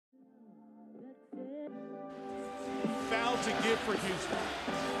to give for Houston.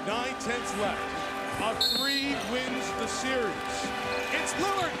 9/10 left. A 3 wins the series. It's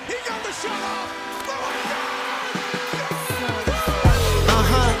Lillard. He got the shot off.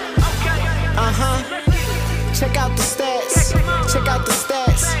 Check out the stats. Check out the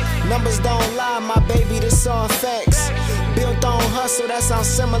stats. Numbers don't lie, my baby, this all facts. Built on hustle, that sounds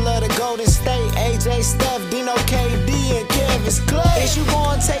similar to Golden State. AJ, Steph, Dino, KD, and Kevin Clay. Is you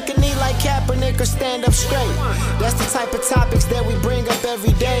gonna take a knee like Kaepernick or stand up straight? That's the type of topics that we bring up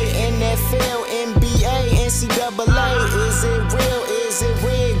every day. NFL, NBA, NCAA. Is it real? Is it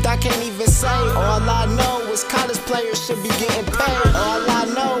rigged? I can't even say. All I know is college players should be getting paid. All I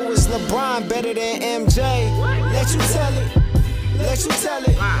know is LeBron better than MJ. Let you tell it. Let you tell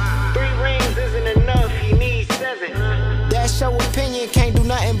it. 3 rings isn't enough, you need 7. That's your opinion, can't do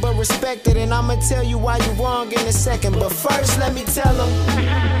nothing but respect it. And I'ma tell you why you wrong in a second. But first, let me tell them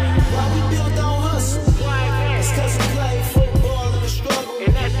why we built on hustle. It's cause we play football in the struggle.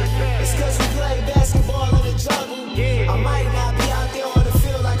 It's cause we play basketball in the jungle. I might not be out there on the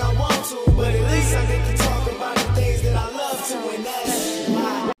field like I want to, but at least I get to talk about the things that I love to, and that's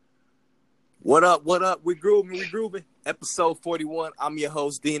why. What up? What up? We grooving. Episode 41. I'm your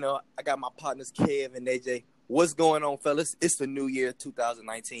host, Dino. I got my partners, Kev and AJ. What's going on, fellas? It's the new year,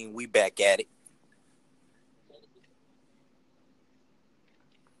 2019. We back at it.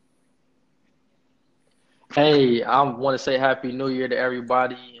 Hey, I want to say Happy New Year to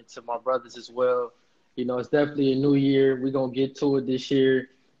everybody and to my brothers as well. You know, it's definitely a new year. We're going to get to it this year.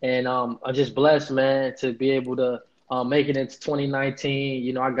 And I'm just blessed, man, to be able to make it into 2019.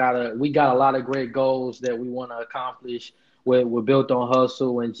 You know, we got a lot of great goals that we want to accomplish. We're built on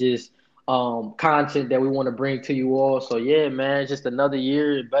hustle and just content that we want to bring to you all. So, yeah, man, just another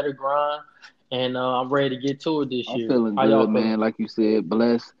year, better grind. And I'm ready to get to it this year. I'm feeling good, man. Like you said,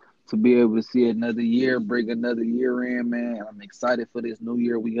 blessed to be able to see another year, bring another year in, man. I'm excited for this new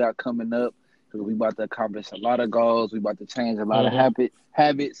year we got coming up because we about to accomplish a lot of goals. We about to change a lot of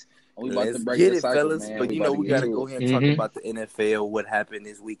habits. We about Let's to break get the it, cycle, fellas. man. But, you know, we got to go ahead and talk about the NFL, what happened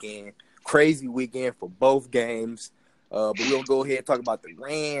this weekend. Crazy weekend for both games. But we're going to go ahead and talk about the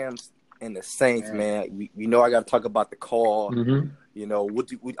Rams and the Saints, man. We know I got to talk about the call. You know, I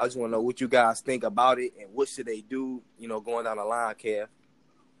just want to know what you guys think about it and what should they do, you know, going down the line, Kev.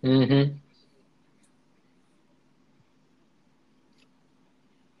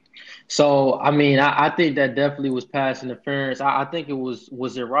 So, I mean, I think that definitely was pass interference. I think it was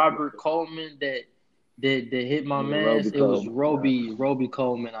it Robert Coleman that hit my man? It was Roby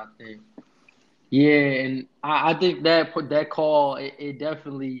Coleman, I think. Yeah, and I think that call, it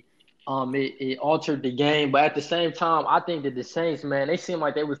definitely it altered the game. But at the same time, I think that the Saints, man, they seemed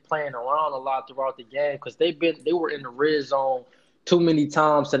like they was playing around a lot throughout the game because they were in the red zone too many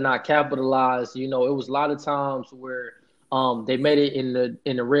times to not capitalize. You know, it was a lot of times where they made it in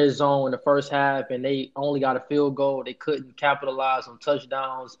the red zone in the first half, and they only got a field goal. They couldn't capitalize on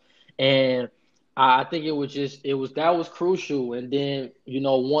touchdowns, and I think that was crucial. And then, you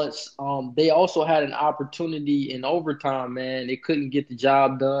know, once they also had an opportunity in overtime, man, they couldn't get the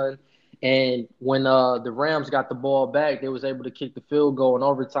job done. And when the Rams got the ball back, they was able to kick the field goal in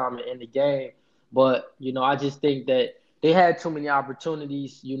overtime and end the game. But, you know, I just think that they had too many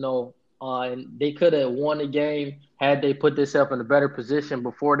opportunities, you know, and they could have won the game had they put themselves in a better position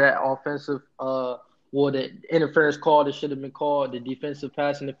before that offensive the interference call that should have been called, the defensive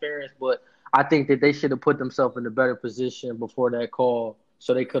pass interference. But I think that they should have put themselves in a better position before that call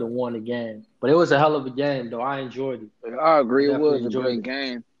so they could have won the game. But it was a hell of a game, though. I enjoyed it. I agree. It was a great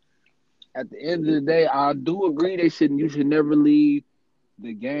game. At the end of the day, I do agree you should never leave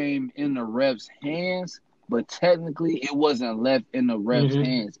the game in the ref's hands. But technically, it wasn't left in the ref's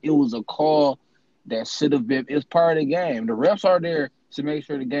hands. It was a call that should have been – it's part of the game. The refs are there to make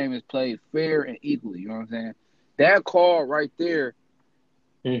sure the game is played fair and equally. You know what I'm saying? That call right there,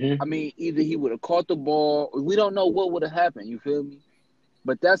 I mean, either he would have caught the ball or we don't know what would have happened. You feel me?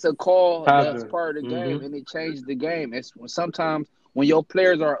 But that's a call that's part of the game, and it changes the game. It's sometimes when your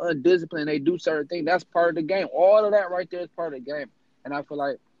players are undisciplined, they do certain things. That's part of the game. All of that right there is part of the game. And I feel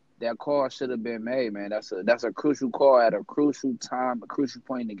like that call should have been made, man. That's a crucial call at a crucial time, a crucial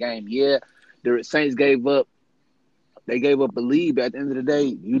point in the game. Yeah, the Saints gave up. They gave up a lead, but at the end of the day,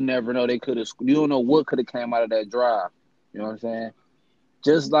 you never know. They could have. You don't know what could have came out of that drive. You know what I'm saying?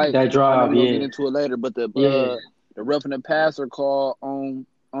 Just like that drive, we'll get into it later. But the roughing the passer call on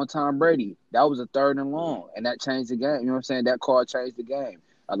Tom Brady, that was a 3rd and long, and that changed the game. You know what I'm saying? That call changed the game.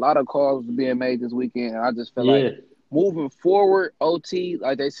 A lot of calls were being made this weekend, and I just feel like moving forward, OT,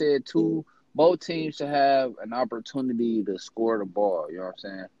 like they said, both teams should have an opportunity to score the ball. You know what I'm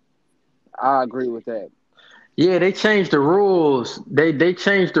saying? I agree with that. Yeah, they changed the rules. They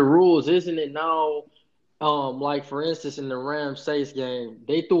changed the rules, isn't it now? Like for instance, in the Rams Saints game,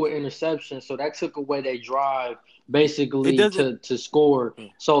 they threw an interception, so that took away their drive It basically doesn't. to score.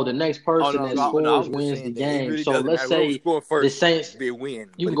 So the next Oh person no, that no, scores I'm just wins the saying that it game. really So doesn't let's matter. Whoever say scored the first, Saints. they win.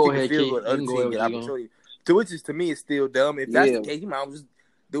 You But can if you go kick a ahead, field Key. goal, the You other can go team ahead get what you going. opportunity. To which is to me is still dumb. If that's the Yeah, case, you might just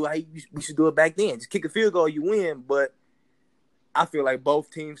do how we should do it back then. Just kick a field goal, you win. But I feel like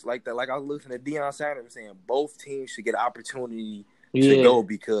both teams like that. Like I was listening to Deion Sanders saying, both teams should get an opportunity to Yeah, go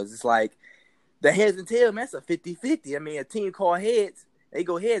because it's like the heads and tails, man. That's a 50-50. I mean, a team call heads, they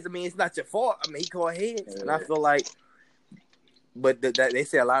go heads. I mean, it's not your fault. I mean, he called heads, and I feel like. But that they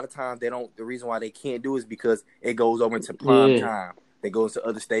say a lot of times they don't. The reason why they can't do it is because it goes over into prime yeah, time. They go to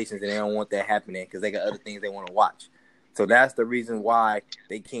other stations and they don't want that happening because they got other things they want to watch. So that's the reason why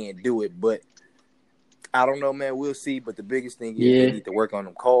they can't do it. But I don't know, man. We'll see. But the biggest thing is they yeah, need to work on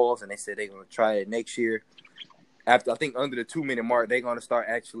them calls, and they said they're going to try it next year. After I think under the 2-minute mark, they're going to start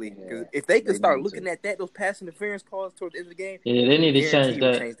actually because if they could start looking at that, those pass interference calls towards the end of the game, yeah. They need to guarantee change it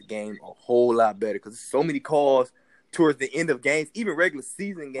would that. change the game a whole lot better because there's so many calls towards the end of games, even regular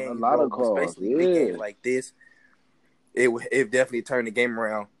season a games, lot bro, of but calls. especially big Yeah, games like this. It definitely turned the game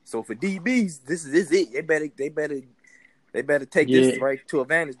around. So for DBs, this is it. They better take Yeah, this right to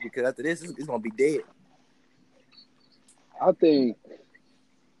advantage because after this, it's gonna be dead. I think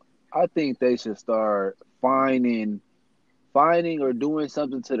they should start finding or doing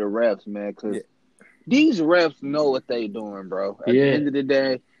something to the refs, man, because Yeah, these refs know what they doing, bro. At the yeah, end of the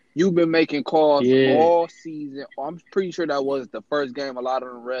day, you've been making calls yeah. all season. I'm pretty sure that was the first game a lot of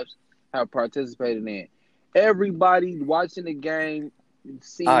the refs have participated in. Everybody watching the game I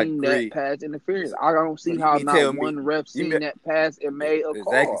seen that agree. pass interference. I don't So see you how mean tell not me one ref seen that pass and made a exactly?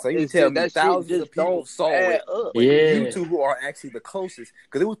 call. So you mean It's tell just me that shit thousands of just people don't saw add it, up. but you Yeah. two who are actually the closest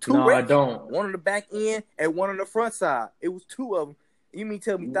because it was two No, I refs, don't. one on the back end and one on the front side. It was two of them. You mean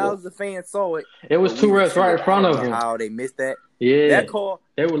tell me thousands of fans saw it, It was but we two didn't reps see right it? in I front don't of know him. how they missed that. Yeah. That call,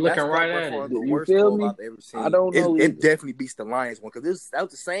 They were looking that's right by at far it. the You worst feel call me? I've ever seen. I don't know It either. definitely beats the Lions one because that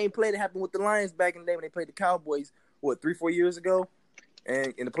was the same play that happened with the Lions back in the day when they played the Cowboys, 3-4 years ago,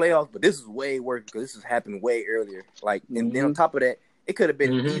 and in the playoffs. But this is way worse because this has happened way earlier. Like, and then on top of that, it could have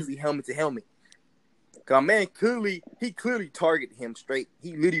been Mm-hmm. easily helmet to helmet. Cause man, clearly targeted him straight.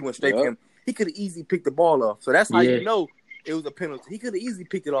 He literally went straight for Yep. him. He could have easily picked the ball off. So that's how Yeah. you know it was a penalty. He could have easily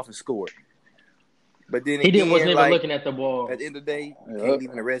picked it off and scored. But then He wasn't again, even like looking at the ball. at the end of the day, you Yep. can't leave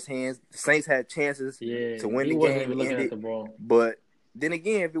in the refs' hands. The Saints had chances Yeah. to win He the wasn't game even and looking end at it. the ball. But then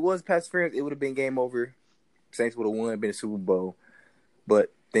again, if it was pass interference, it would have been game over. Saints would have won, been a Super Bowl.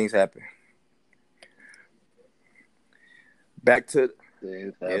 But things happen. Back to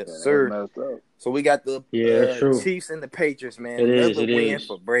yes, sir. Messed up. So we got the Yeah, that's true. Chiefs and the Patriots, man. It is, Another it win is.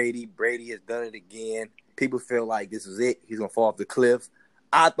 for Brady. Brady has done it again. People feel like this is it. He's gonna fall off the cliff.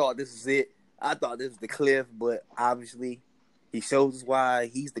 I thought this was it. I thought this was the cliff, but obviously he shows us why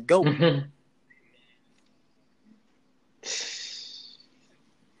he's the GOAT.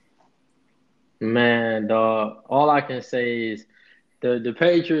 Man, dog. All I can say is the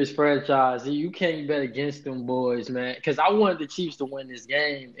Patriots franchise, you can't bet against them boys, man. Because I wanted the Chiefs to win this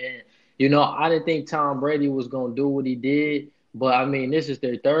game. And, I didn't think Tom Brady was going to do what he did. But, I mean, this is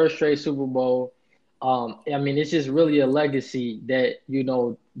their third straight Super Bowl. I mean, it's just really a legacy that,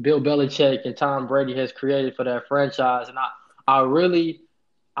 Bill Belichick and Tom Brady has created for that franchise. And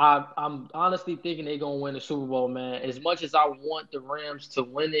I'm honestly thinking they're going to win the Super Bowl, man. As much as I want the Rams to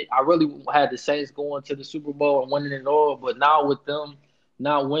win it, I really had the Saints going to the Super Bowl and winning it all. But now with them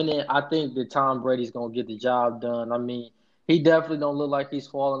not winning, I think that Tom Brady's going to get the job done. I mean, he definitely don't look like he's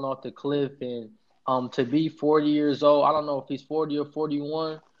falling off the cliff. And to be 40 years old, I don't know if he's 40 or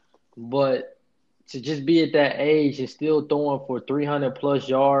 41, but to just be at that age and still throwing for 300-plus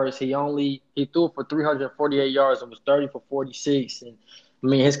yards, he threw for 348 yards and was 30 for 46. And I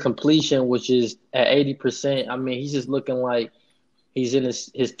mean, his completion was just at 80%. I mean, he's just looking like he's in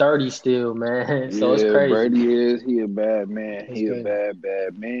his 30s still, man. So it's crazy. Brady he a bad man. It's He crazy. a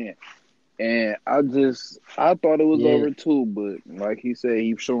bad man. And I thought it was over too, but like he said,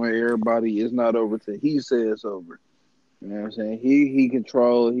 he's showing everybody it's not over till he says it's over. You know what I'm saying? He in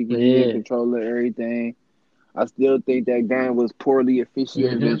control of everything. I still think that game was poorly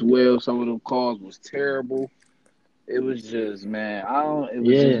officiated as well. Some of them calls was terrible. It was just, man,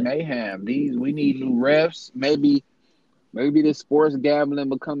 just mayhem. We need new refs. Maybe the sports gambling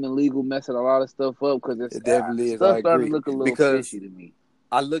becoming legal, messing a lot of stuff up because It definitely is. stuff I starting agree. to look a little Because fishy to me.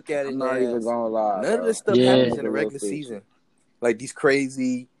 I look at it I'm not even as gonna lie. none of this stuff happens in the regular season. Like these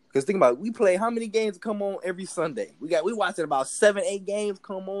crazy. Because think about it, we play how many games come on every Sunday? We watching about 7-8 games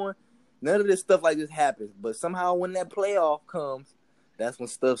come on. None of this stuff like this happens. But somehow when that playoff comes, that's when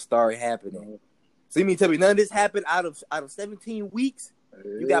stuff started happening. So you mean tell me none of this happened out of 17 weeks?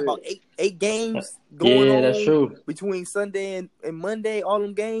 You got about eight games going on that's true. between Sunday and Monday, all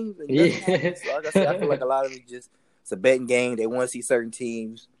them games. And Yeah. so like I said, I feel like a lot of it it's a betting game. They want to see certain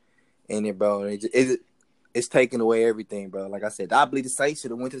teams in it, bro. And it's taking away everything, bro. Like I said, I believe the Saints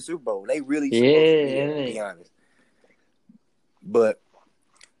should have went to the Super Bowl. They really supposed to be there, to be honest. But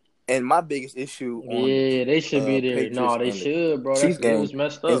and my biggest issue on they should be there. Patriots No, they should, bro. That was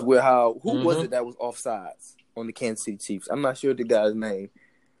messed up. Is with who was it that was offsides on the Kansas City Chiefs? I'm not sure the guy's name,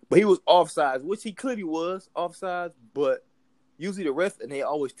 but he was offsides, which he clearly was offsides. But usually the ref, and they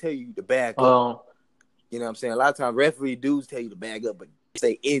always tell you to back up. You know what I'm saying? A lot of times referee dudes tell you to back up, but they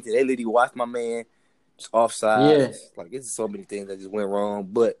say anything. They literally watch my man just offsides. Yeah. Like it's so many things that just went wrong.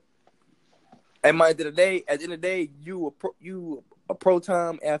 But at the end of the day, you a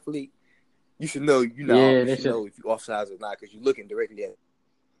pro-time athlete, you should know, know if you offsides or not because you're looking directly at it.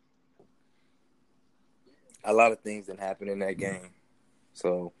 A lot of things that happened in that game.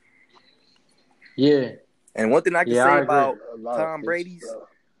 So, yeah. And one thing I can say about Tom Brady's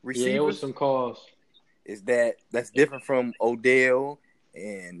receivers, it was some calls, is that's different from Odell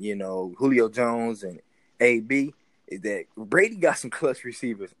and, Julio Jones and AB, is that Brady got some clutch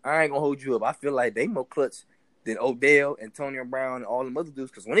receivers. I ain't going to hold you up. I feel like they more clutch than Odell, Antonio Brown, and all them other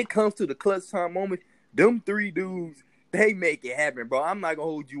dudes. Because when it comes to the clutch time moment, them three dudes, they make it happen, bro. I'm not going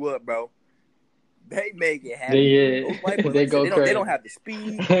to hold you up, bro. They make it happen. They don't have the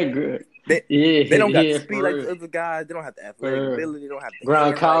speed. They don't got the speed like the other guys. They don't have the athletic ability. They don't have the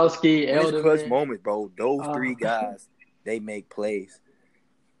Gronkowski, Elderman. Clutch moments, bro. Those three guys, they make plays.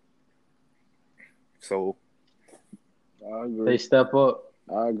 So I agree. They step up.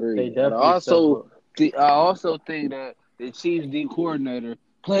 I agree. They definitely step up. I also think that the Chiefs D coordinator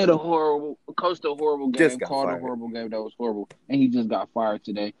coached a horrible game, called a horrible game that was horrible, and he just got fired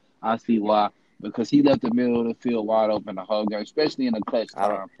today. I see why. Because he left the middle of the field wide open the whole game, especially in the clutch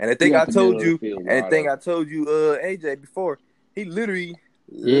time. And the thing I told you, AJ, before, he literally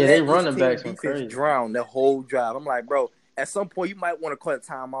they running backs crazy. Drown the whole drive. I'm like, bro, at some point you might want to call a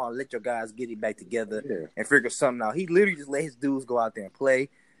timeout and let your guys get it back together and figure something out. He literally just let his dudes go out there and play.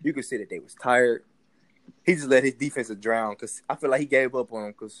 You could see that they was tired. He just let his defense drown because I feel like he gave up on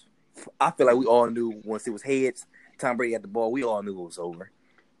him because I feel like we all knew once it was heads, Tom Brady had the ball, we all knew it was over.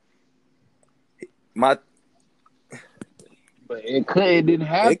 But it didn't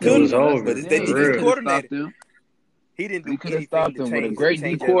happen. It could have over. But they defense coordinator. He didn't do anything stopped them. With a great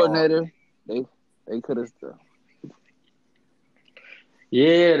D coordinator, they could have stopped.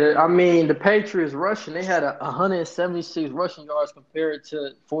 Yeah, the Patriots rushing, they had 176 rushing yards compared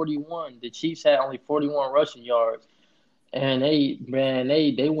to 41. The Chiefs had only 41 rushing yards. And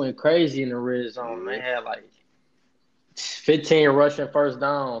they went crazy in the red zone. They had 15 rushing first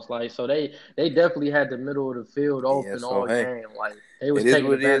downs. So they definitely had the middle of the field open all game. They was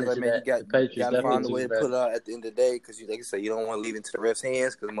taking advantage of that. You got to find a way to put it out at the end of the day because, like I said, you don't want to leave it to the ref's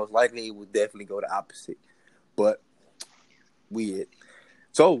hands because most likely it would definitely go the opposite. But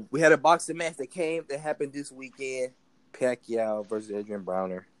So we had a boxing match that happened this weekend. Pacquiao versus Adrian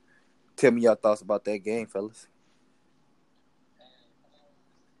Browner. Tell me your thoughts about that game, fellas.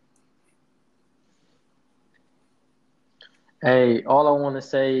 Hey, all I want to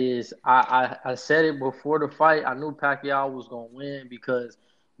say is I said it before the fight. I knew Pacquiao was going to win because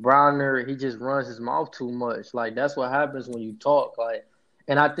Browner, he just runs his mouth too much. That's what happens when you talk.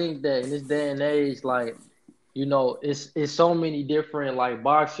 And I think that in this day and age, it's so many different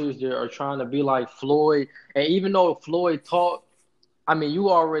boxers that are trying to be like Floyd. And even though Floyd talked,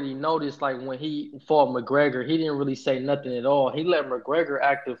 you already noticed when he fought McGregor, he didn't really say nothing at all. He let McGregor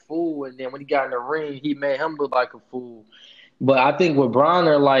act a fool, and then when he got in the ring, he made him look like a fool. But I think with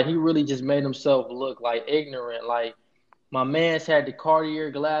Browner, he really just made himself look ignorant. My man's had the Cartier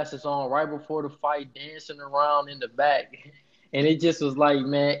glasses on right before the fight, dancing around in the back. And it just was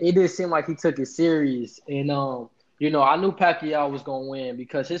man, it didn't seem like he took it serious. And, I knew Pacquiao was going to win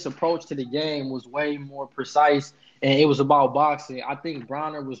because his approach to the game was way more precise and it was about boxing. I think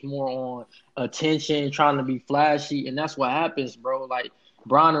Browner was more on attention, trying to be flashy. And that's what happens, bro.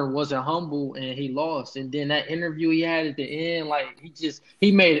 Browner wasn't humble and he lost. And then that interview he had at the end,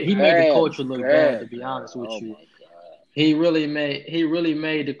 he made the culture look bad, to be honest with you. He really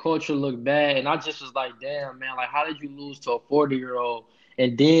made the culture look bad. And I just was damn, man, how did you lose to a 40-year-old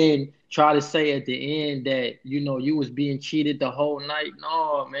and then try to say at the end that, you was being cheated the whole night?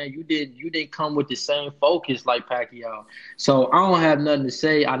 No, man, you didn't come with the same focus like Pacquiao. So I don't have nothing to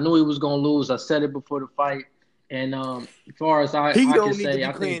say. I knew he was going to lose. I said it before the fight. And as far as I He can don't need to say, be I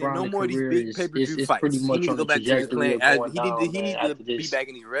think playing in no Browner's more of these career big pay-per-view is pretty fights. He much need to on go the back to his trajectory playing. of going He down, man. need to After be this, back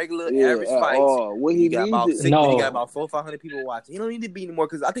in these regular average at fights. all. What He he got needs about is six. He got no, about 400-500 people watching. He don't need to be anymore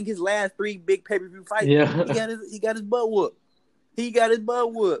because I think his last 3 big pay-per-view fights, yeah, he got his butt whooped. He got his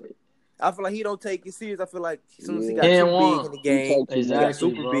butt whooped. I feel like he don't take it serious. I feel like as soon as he got he too ain't big in want the he game, talk too he got much. exactly,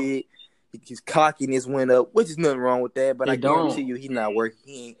 super bro. big. His cockiness went up, which is nothing wrong with that. But I It guarantee don't. you, he's not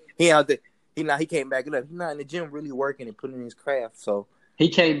working. He out there. He can't back it up. He's not in the gym really working and putting in his craft. So He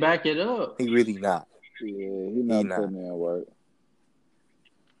can't back it up. he really not. Yeah, he He not not. putting in work.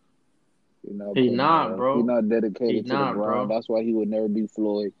 He not He putting in not, work. He bro. not He dedicated to the not, grind. bro. That's why he would never be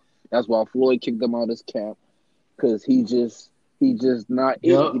Floyd. That's why Floyd kicked him out of his camp because he just not it. He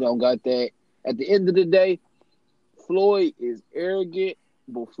Yup. don't got that. At the end of the day, Floyd is arrogant,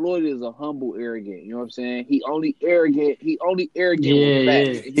 but Floyd is a humble arrogant. You know what I'm saying? He only arrogant Yeah, with facts.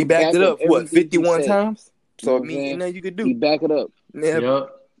 yeah. And He backed it up what everything he 51 say. times. You So know I what I'm mean, ain't saying? nothing you could He do. back it up. Never.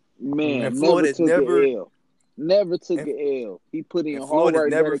 Yup. Man, And Floyd never has took never. an L. Never took And, an L. He put in and hard Floyd has work,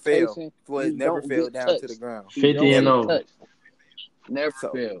 never failed. dedication. Floyd He has never don't fell get down to the touched. ground. He 50 don't and get 0. touched. Never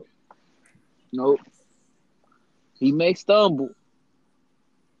So failed. Nope. He may stumble,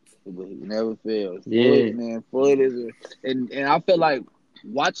 but he never fails. Yeah. Floyd is and I feel like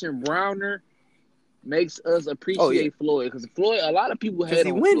watching Browner makes us oh yeah, appreciate Floyd because Floyd. A lot of people because hate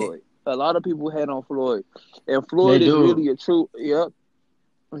he on winning. Floyd. A lot of people hate on Floyd, and They Floyd is really do. a true. Yep,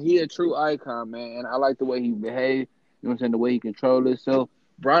 he a true icon, man. And I like the way he behaves. You know what I'm saying? The way he controls himself.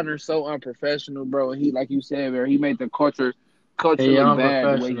 Browner's so unprofessional, bro. And he, like you said, man, he made the culture He look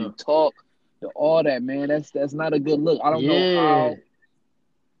bad. The way he unprofessional. talk, all that, man. That's not a good look. I don't know Yeah. how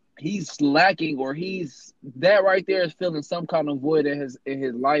he's lacking or he's that right there is filling some kind of void in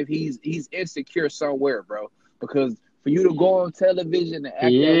his life. He's insecure somewhere, bro. Because for you to go on television and act that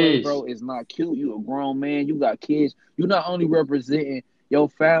way, He bro, is. is not cute. You a grown man. You got kids. You not only representing your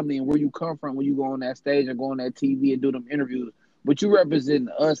family and where you come from when you go on that stage and go on that TV and do them interviews, but you represent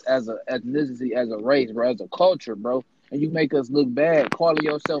us as a ethnicity, as a race, bro, as a culture, bro. And you make us look bad, calling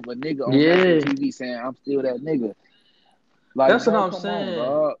yourself a nigga on national Yeah. TV, saying I'm still that nigga. Like, That's what bro, I'm come on, saying.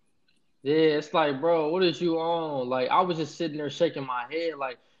 dog. Yeah, it's like, bro, what is you on? Like, I was just sitting there shaking my head.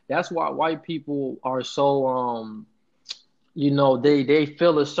 Like, that's why white people are so they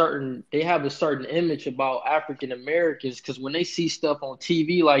feel they have a certain image about African Americans because when they see stuff on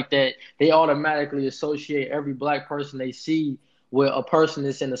TV like that, they automatically associate every black person they see with a person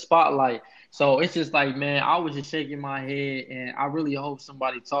that's in the spotlight. So it's just like, man, I was just shaking my head, and I really hope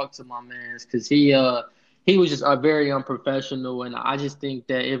somebody talked to my man because he was just very unprofessional, and I just think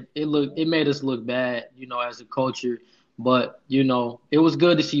that it made us look bad, as a culture. But it was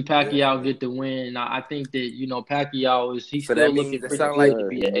good to see Pacquiao Definitely. get the win. And I think that Pacquiao he's So still that means looking that pretty sound good like to Sir,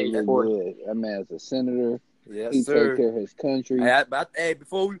 be he at do age look 40. good. That man's a senator. yes, He take sir. care of his country. Hey,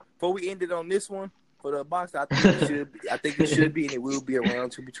 before we end it on this one for the box, I think it should be, and it will be a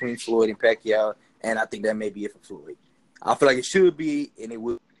round 2 between Floyd and Pacquiao, and I think that may be it for Floyd. I feel like it should be, and it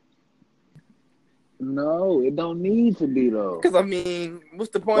will. No, it don't need to be though. Because I mean,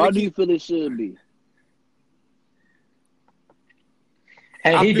 what's the point Why of do you keep? feel it should be?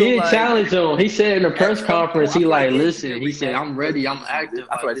 And I he feel did like challenge him. He said in the at press some point, conference, I he feel like like, yeah, it should be a listen, he said, rematch I'm because ready, I'm active. I feel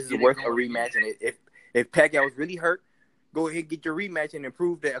Like, like let's this is get it worth a going rematch, again. and if Pacquiao was really hurt, go ahead get your rematch and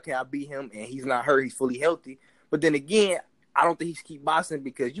prove that okay, I beat him and he's not hurt, he's fully healthy. But then again, I don't think he should keep boxing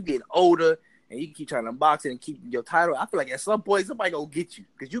because you getting older and you keep trying to box it and keep your title. I feel like at some point somebody gonna get you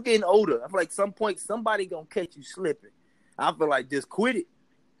because you getting older. I feel like some point somebody gonna catch you slipping. I feel like just quit it.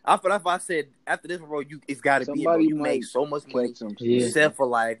 I feel like if I said after this, bro, it's got to be it, bro. Somebody You might make so much money, catch him you Yeah. slipping. set for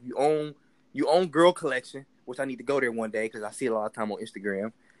life, you own girl collection, which I need to go there one day because I see it a lot of time on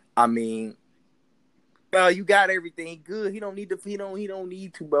Instagram. I mean, you got everything good. He don't need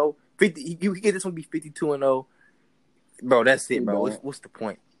to, bro. 50, you get this one be 52-0, bro. That's He it, bro. don't. What's the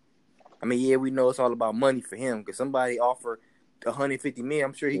point? I mean, yeah, we know it's all about money for him because somebody offer 150 million.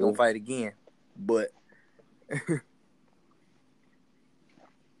 I'm sure he gonna Yeah. fight again, but.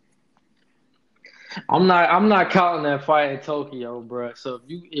 I'm not counting that fight in Tokyo, bro. So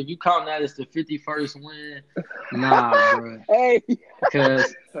if you count that as the 51st win, nah, bro. Hey,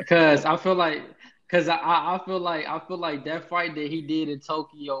 Cause I feel like I feel like that fight that he did in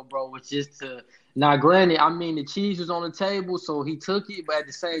Tokyo, bro, was just to now granted, I mean the cheese was on the table, so he took it, but at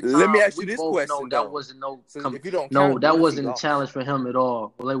the same time, Let me ask you we this both question know that though. wasn't So if you don't count it, that what if he wasn't a lost? challenge for him at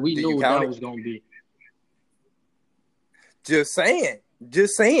all. Like we Do you knew what count that it? was gonna be. Just saying.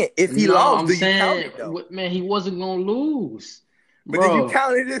 If he No, lost, I'm do you count saying, it though? man, he wasn't gonna lose, But then you bro.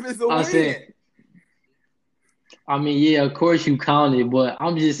 count it if it's a I win. said, I mean, yeah, of course you count it, but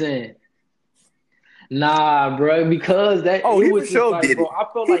I'm just saying. Nah, bro, because that Oh, it he for was just sure like, did bro, it. I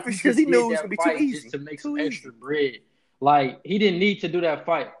felt He like for he sure just he knew did it was gonna that be too fight easy. just to make Too some easy. extra bread. Like he didn't need to do that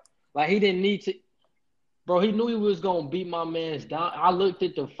fight. Like he didn't need to, bro. He knew he was gonna beat my man's down. I looked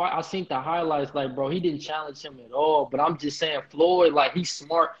at the fight. I seen the highlights. Like, bro, he didn't challenge him at all. But I'm just saying, Floyd, like he's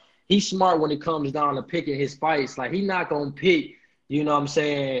smart. He's smart when it comes down to picking his fights. Like he not gonna pick. You know what I'm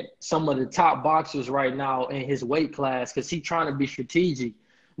saying? Some of the top boxers right now in his weight class because he trying to be strategic.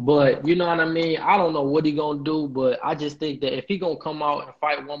 But you know what I mean? I don't know what he gonna do, but I just think that if he gonna come out and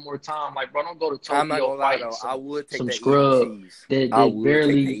fight one more time, like bro, don't go to I'm not Tokyo gonna lie fighting though. I would take some that easy scrub cheese. that I that would take that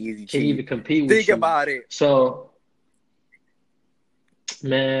barely easy can cheese. even compete Think with you. about it. So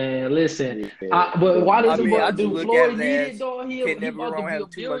man, listen. Yeah, But why I does mean, I but just do look at Floyd it need it as though? you He can't he never go about to wrong be a having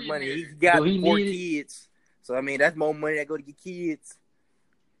too much money. billionaire. He got Do he 4 need it? kids, so I mean that's more money that go to your kids.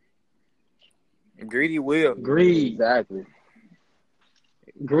 And Greedy will. Greed. exactly.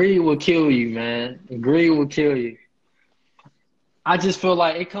 Greed will kill you, man. Greed will kill you. I just feel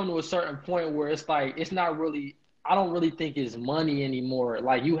like it come to a certain point where it's like it's not really. I don't really think it's money anymore.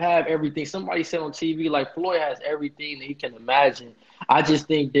 Like you have everything. Somebody said on TV, like Floyd has everything that he can imagine. I just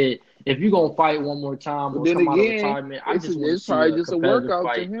think that if you're gonna fight one more time But or then come out of again, retirement, I just want to it's see probably a just a competitive workout to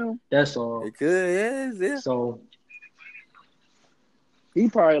fight. him. That's all. It could, yeah. So He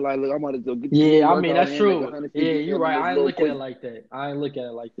probably like, look, I'm about to get this yeah, little I mean workout that's in, make true. Yeah, 150 you're mil in right. this I ain't little look at quick. it like that. I ain't look at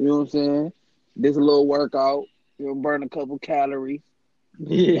it like You know what I'm saying? This little workout, burn a couple calories.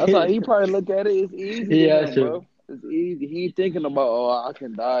 that. That's how Yeah, he probably look at it. It's easy to yeah, that's him, true. bro. It's easy. He ain't thinking about, oh, I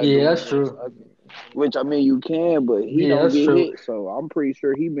can die Yeah, doing that's this. true. Which I mean, you can, but he Yeah, don't that's get true. hit. So I'm pretty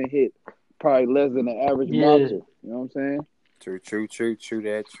sure he been hit probably less than the average Yeah, boxer. You know what I'm saying? True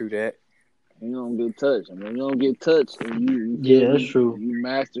that. You don't get touched. I mean, you don't get touched, and you feel yeah, that's me? true. You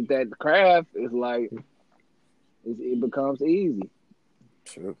mastered that craft. It's like it becomes easy.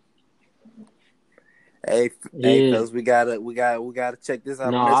 True. Hey, Yeah. fellas, we gotta check this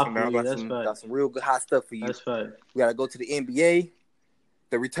out No, on this I one, man. feel I you. got That's got fact. some real good hot stuff for you. That's fact. We gotta go to the NBA.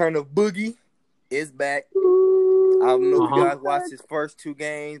 The return of Boogie is back. I don't know if you guys watched his first 2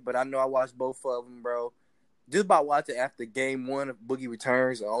 games, but I know I watched both of them, bro. Just by watching after game 1 of Boogie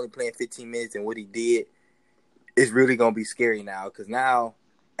returns, only playing 15 minutes and what he did, it's really gonna be scary now. Because now,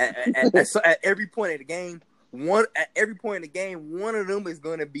 at every point of the game, one of them is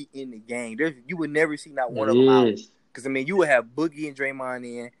gonna be in the game. You would never see not one It of them out. is. Because I mean, you would have Boogie and Draymond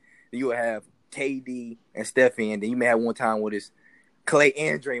in, then you would have KD and Steph in, then you may have one time with it's Clay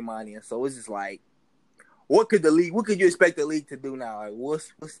and Draymond in. So it's just like, what could you expect the league to do now? Like,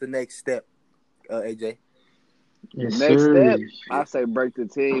 what's the next step, AJ? Yes, Next sir. step, I say break the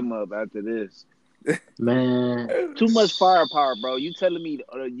team up after this. Man. Too much firepower, bro. You telling me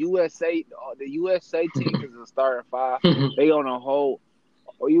the USA team is a starting 5? They on a whole.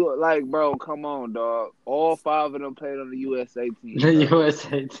 Or you like, bro? Come on, dog. All 5 of them played on the USA team. The Bro.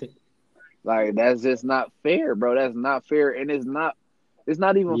 USA team. Like that's just not fair, bro. That's not fair, and it's not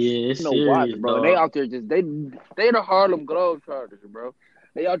even Yeah, it's fun to watch, serious, bro. dog. They out there just they the Harlem Globetrotters, bro.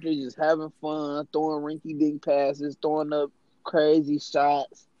 They out there just having fun, throwing rinky dink passes, throwing up crazy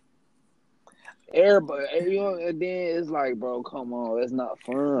shots. Everybody, and then it's like, bro, come on, that's not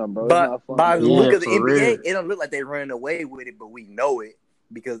fun, bro. It's But not fun by to the Yeah, look watch. of the for NBA, real. it don't look like they're running away with it, but we know it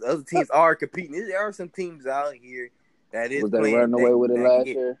because other teams are competing. There are some teams out here that is Was they playing. running away with it that last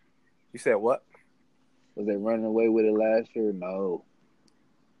get, year? You said what? Was they running away with it last year? No,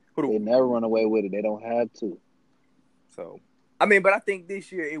 Who they do- never run away with it. They don't have to. So, I mean, but I think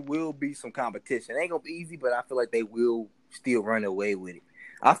this year it will be some competition. It ain't gonna be easy, but I feel like they will still run away with it.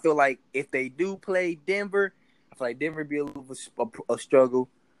 I feel like if they do play Denver, I feel like Denver be a little bit a struggle,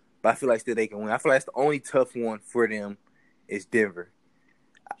 but I feel like still they can win. I feel like that's the only tough one for them is Denver.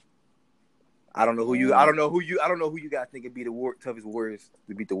 I don't know who you guys think would be the toughest Warriors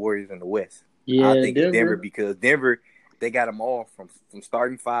to beat the Warriors in the West. Yeah, I think it's Denver Denver. because Denver, they got them all from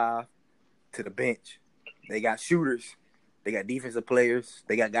starting 5 to the bench. They got shooters. They got defensive players.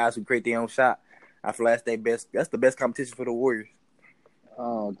 They got guys who create their own shot. I feel like that's the best competition for the Warriors.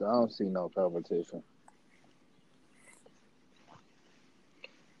 I don't see no competition.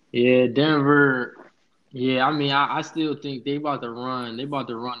 Yeah, Denver. Yeah, I mean, I still think they about to run. They about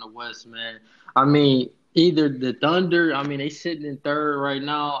to run the West, man. I mean, either the Thunder. I mean, they sitting in 3rd right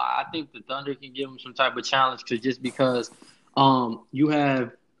now. I think the Thunder can give them some type of challenge because you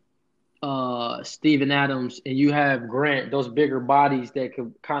have Steven Adams and you have Grant, those bigger bodies that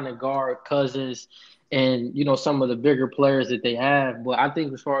could kind of guard Cousins and some of the bigger players that they have. But I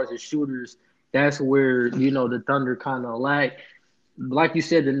think as far as the shooters, that's where the Thunder kind of lack. Like you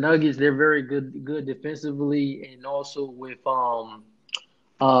said, the Nuggets, they're very good defensively, and also with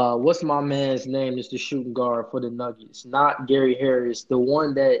What's my man's name? Is the shooting guard for the Nuggets? Not Gary Harris. The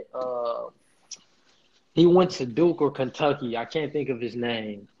one that he went to Duke or Kentucky. I can't think of his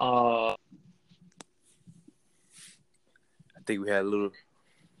name. I think we had a little.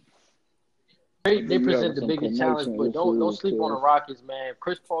 They present the biggest challenge, but don't sleep on the Rockets, man. If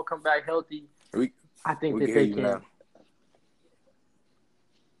Chris Paul come back healthy, I think that they can. Now.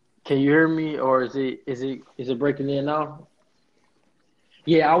 Can you hear me, or is it breaking in now?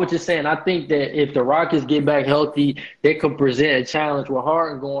 Yeah, I was just saying. I think that if the Rockets get back healthy, they could present a challenge with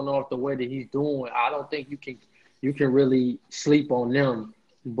Harden going off the way that he's doing. I don't think you can really sleep on them.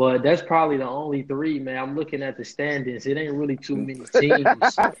 But that's probably the only three, man. I'm looking at the standings. It ain't really too many teams.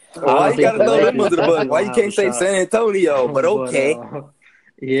 Why you gotta throw them under the bus? Why you can't say San Antonio? But okay.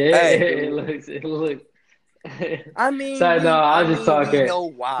 Yeah, hey. It looks. I mean, so, no, I was just talking. Know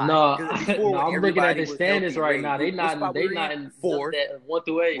why. No, I'm looking at the standings right now. They not in 4 1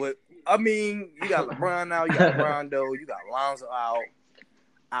 through 8. I mean, you got LeBron now. You got Rondo. You got Lonzo out.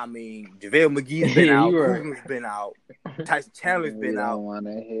 I mean, JaVale McGee's been out. Kuzma's been out. Tyson Chandler's been out. We don't want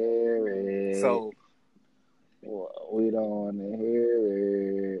to hear it. So we don't want to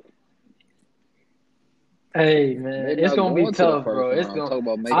hear it. Hey man, it's gonna be tough, bro. It's gonna.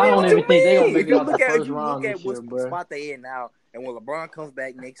 I don't even think they're gonna make it out the first round this year, bro. What spot they in now, and when LeBron comes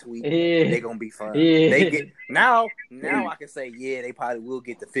back next week, yeah. they're gonna be fine. Yeah. They get now. I can say they probably will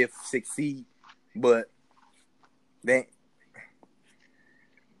get the 5th, 6th seed, but then.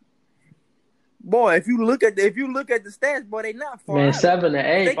 Boy, if you look at the stats, boy, they not far. Man, 7 to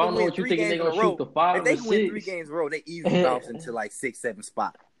 8. I don't know what you think they're gonna shoot the 5 or 6. If they win 3 games in a row, they easily bounce into like 6, 7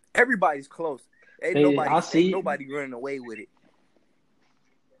 spot. Everybody's close. Ain't nobody running away with it.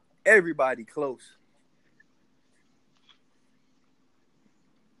 Everybody close.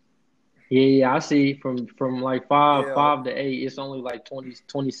 Yeah, I see. From like 5 to 8, it's only like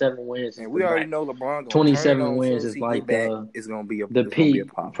 27 wins. And we already know LeBron. 27 wins is like it's gonna be the peak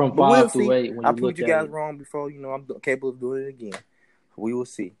from 5 to 8. When I proved you guys wrong before. I'm capable of doing it again. We will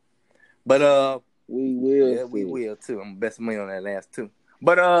see. But we will. Yeah, we will too. I'm best money on that last 2.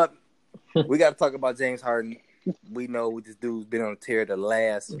 But we got to talk about James Harden. We know this dude's been on a tear the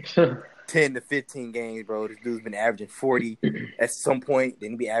last 10 to 15 games, bro. This dude's been averaging 40 at some point.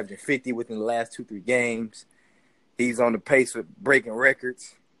 Then he'll be averaging 50 within the last 2-3 games. He's on the pace for breaking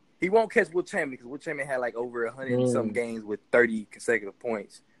records. He won't catch Will Chamberlain because Will Chamberlain had like over 100 and some games with 30 consecutive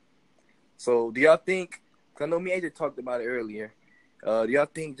points. So do y'all think – because I know me and AJ talked about it earlier. Do y'all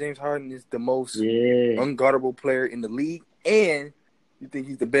think James Harden is the most unguardable player in the league? And you think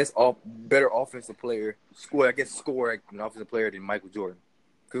he's the better offensive player, score an offensive player than Michael Jordan?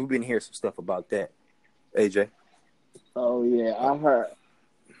 Because we've been hearing some stuff about that. AJ? Oh, yeah.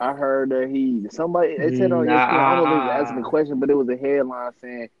 I heard that somebody, they said on ESPN, I don't know if they was asking the question, but it was a headline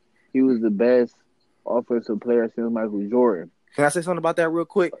saying he was the best offensive player since Michael Jordan. Can I say something about that real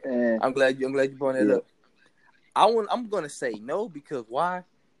quick? I'm glad you brought that up. I'm gonna say no because why?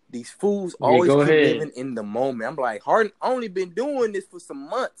 These fools always keep living in the moment. I'm like, Harden only been doing this for some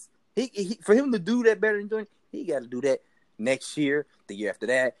months. He for him to do that better than doing, he got to do that next year, the year after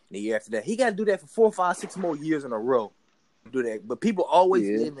that, the year after that. He got to do that for 4, 5, 6 more years in a row. Do that, but people always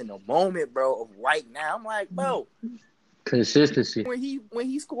live in the moment, bro. Of right now, I'm like, bro, consistency. When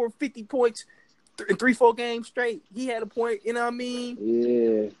he scored 50 points in 3-4 games straight, he had a point. You know what I mean?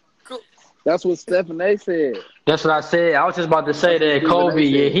 Yeah. That's what Stephen A. said. That's what I said. I was just about to say that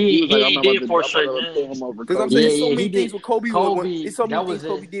Kobe, he did 4 straight games. Because I'm saying so many things with Kobe. It's so many things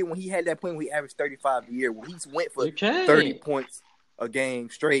Kobe did when he had that point where he averaged 35 a year. When he went for 30 points a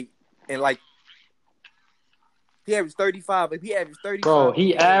game straight. And like, he averaged 35. If he averaged 35. Bro,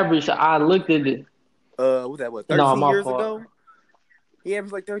 he averaged, I looked at it. Was that, 13 years ago? He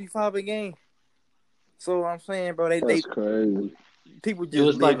averaged like 35 a game. So I'm saying, bro, that's crazy. People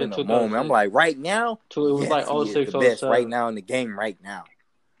just live in the moment. I'm like, right now, it was like 06, the best right now in the game right now.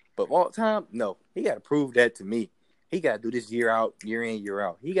 But all the time, no. He got to prove that to me. He got to do this year out, year in, year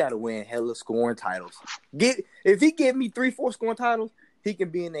out. He got to win hella scoring titles. If he give me 3-4 scoring titles, he can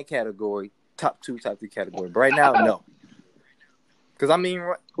be in that category, top 2, top 3 category. But right now, no. Because, I mean,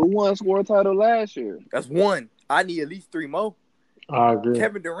 who won scoring title last year? That's 1. I need at least 3 more. I agree.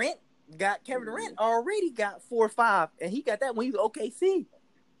 Kevin Durant already got 4 or 5, and he got that when he was OKC.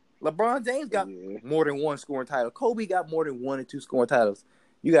 LeBron James got more than 1 scoring title. Kobe got more than 1 and 2 scoring titles.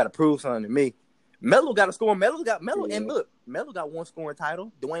 You got to prove something to me. Melo got a scoring. And look, Melo got 1 scoring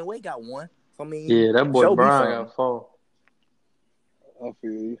title. Dwayne Wade got 1. So, I mean, that boy Brian got 4. I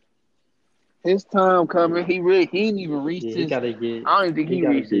feel you. His time coming. He ain't even reached his. I don't even think he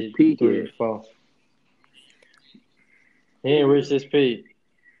reached his peak yet. He ain't reached his peak.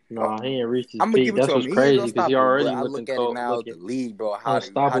 No, he ain't reached his I'm gonna peak. give it That's to what's him. He's crazy because he unstoppable. already But I looking look at it now, the looking league, bro. How these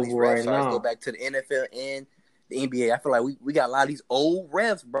unstoppable ref right stars go now. back to the NFL and the NBA. I feel like we got a lot of these old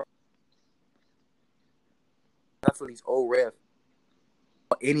refs, bro. I feel these old refs,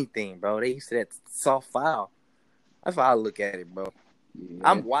 anything, bro. They used to that soft foul. That's how I look at it, bro. Yeah.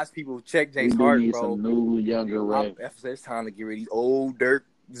 I'm watching people check We James do Harden, need bro. some new, younger refs. It's time to get rid of these old dirt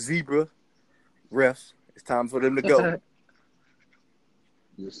zebra refs. It's time for them to go.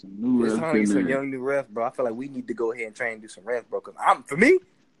 There's some new It's refs time to in get some there. young new refs, bro. I feel like we need to go ahead and train and do some refs, bro. Cause for me,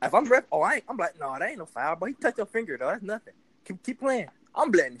 if I'm ref, I'm like, no, that ain't no foul, bro. You touch your finger, though. That's nothing. Keep playing.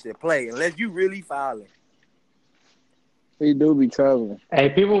 I'm letting this shit play unless you really fouling. He do be traveling. Hey,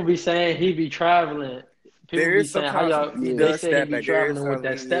 people be saying he be traveling. People There be is saying how sometimes y'all. he They does say he step be back. There is traveling with that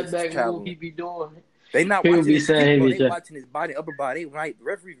times when he step is back move he traveling. be doing. They not People watching be his saying feet, he bro. be They traveling. watching his body, upper body. Right, the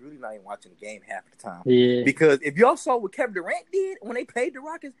referee's really not even watching the game half the time. Yeah. Because if y'all saw what Kevin Durant did when they played the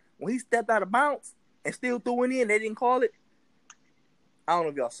Rockets, when he stepped out of bounds and still threw it in, they didn't call it. I don't know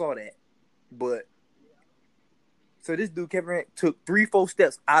if y'all saw that, but so this dude Kevin Durant took 3-4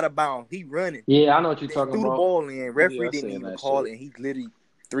 steps out of bounds. He running. Yeah, I know what you're They talking threw the about. ball in. Referee Yeah, I didn't seen even that call shit. it, and he's literally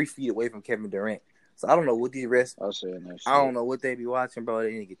 3 feet away from Kevin Durant. So I don't know what these refs. I said that shit. I don't know what they be watching, bro.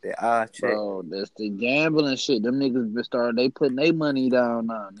 They didn't get that eye check. Bro, that's the gambling shit. Them niggas been starting. They putting their money down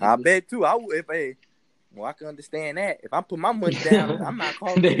now. I Niggas. bet too. I can understand that. If I put my money down, I'm not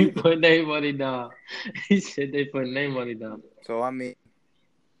calling it They either. putting their money down. He said they putting their money down. So I mean,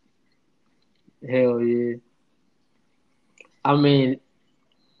 Hell yeah. I mean,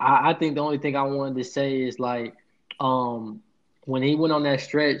 I think the only thing I wanted to say is like, when he went on that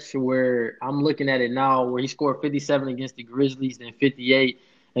stretch where I'm looking at it now, where he scored 57 against the Grizzlies, then 58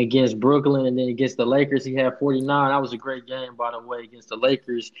 against Brooklyn, and then against the Lakers, he had 49. That was a great game, by the way, against the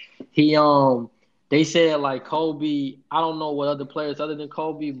Lakers. They said like Kobe. I don't know what other players other than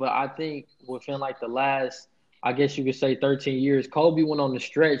Kobe, but I think within like the last, I guess you could say 13 years, Kobe went on the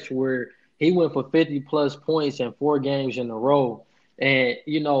stretch where he went for 50 plus points in 4 games in a row. And,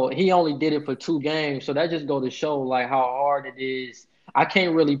 he only did it for 2 games. So that just go to show, like, how hard it is. I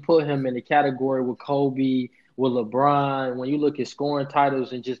can't really put him in the category with Kobe, with LeBron. When you look at scoring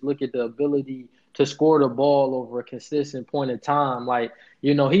titles and just look at the ability to score the ball over a consistent point in time, like,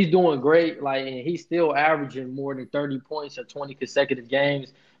 he's doing great. Like, and he's still averaging more than 30 points in 20 consecutive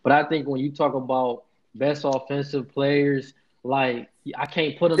games. But I think when you talk about best offensive players, like, I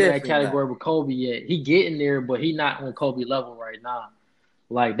can't put him in that definitely category with Kobe yet. He getting there, but he not on Kobe level right now.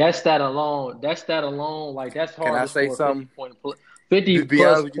 Like, that stat alone, like, that's can hard I to say score something? 50 To be plus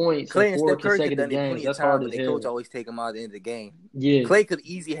honest with you, points Clay in and 4 Steph Curry could have consecutive done it plenty games. of That's times, hard but as their coach hell. always take them out at the end of the game. Yeah. Clay could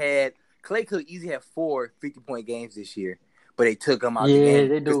easily have 4 50-point games this year, but they took him out the Yeah, game.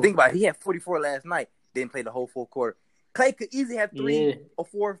 they Because do. think about it, he had 44 last night, didn't play the whole 4th quarter. Clay could easily have 3 Yeah. or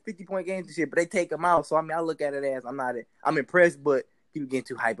 4 50-point games this year, but they take him out. So I mean, I look at it as I'm impressed, but people getting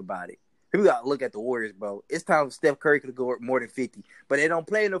too hype about it. People got to look at the Warriors, bro. It's time for Steph Curry could go more than 50, but they don't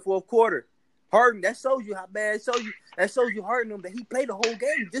play in the 4th quarter. Harden, that shows you how bad that shows you Harden him that he played the whole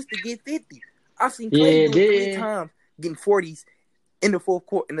game just to get 50. I've seen Clay do it 3 times, getting 40s in the 4th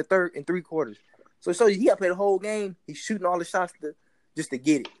quarter, in the 3rd and 3 quarters. So it shows you he got to play the whole game. He's shooting all the shots just to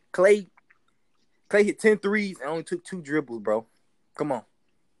get it. Clay hit 10 threes and only took 2 dribbles, bro. Come on.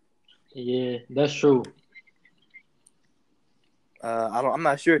 Yeah, that's true. I'm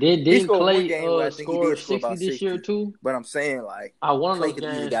not sure. Didn't Clay Clay score 60 this year too? But I'm saying, like, One of Clay those could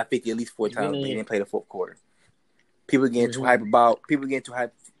easily games got 50 at least 4 times, but he didn't play the 4th quarter. People getting too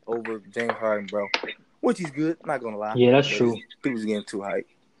hype over James Harden, bro. Which is good. I'm not gonna lie. Yeah, that's true. People's getting too hype.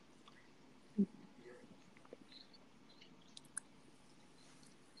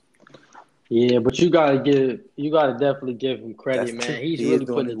 Yeah, but you gotta definitely give him credit, man. He's really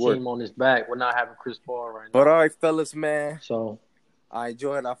putting the team on his back. We're not having Chris Paul right now. But all right, fellas, man. So I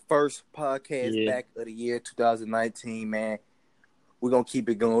enjoyed our first podcast back of the year 2019, man. We're gonna keep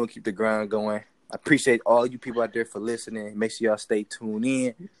it going. We'll keep the grind going. I appreciate all you people out there for listening. Make sure y'all stay tuned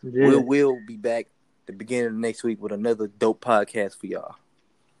in. Yeah. We'll be back the beginning of next week with another dope podcast for y'all.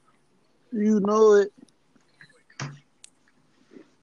 You know it.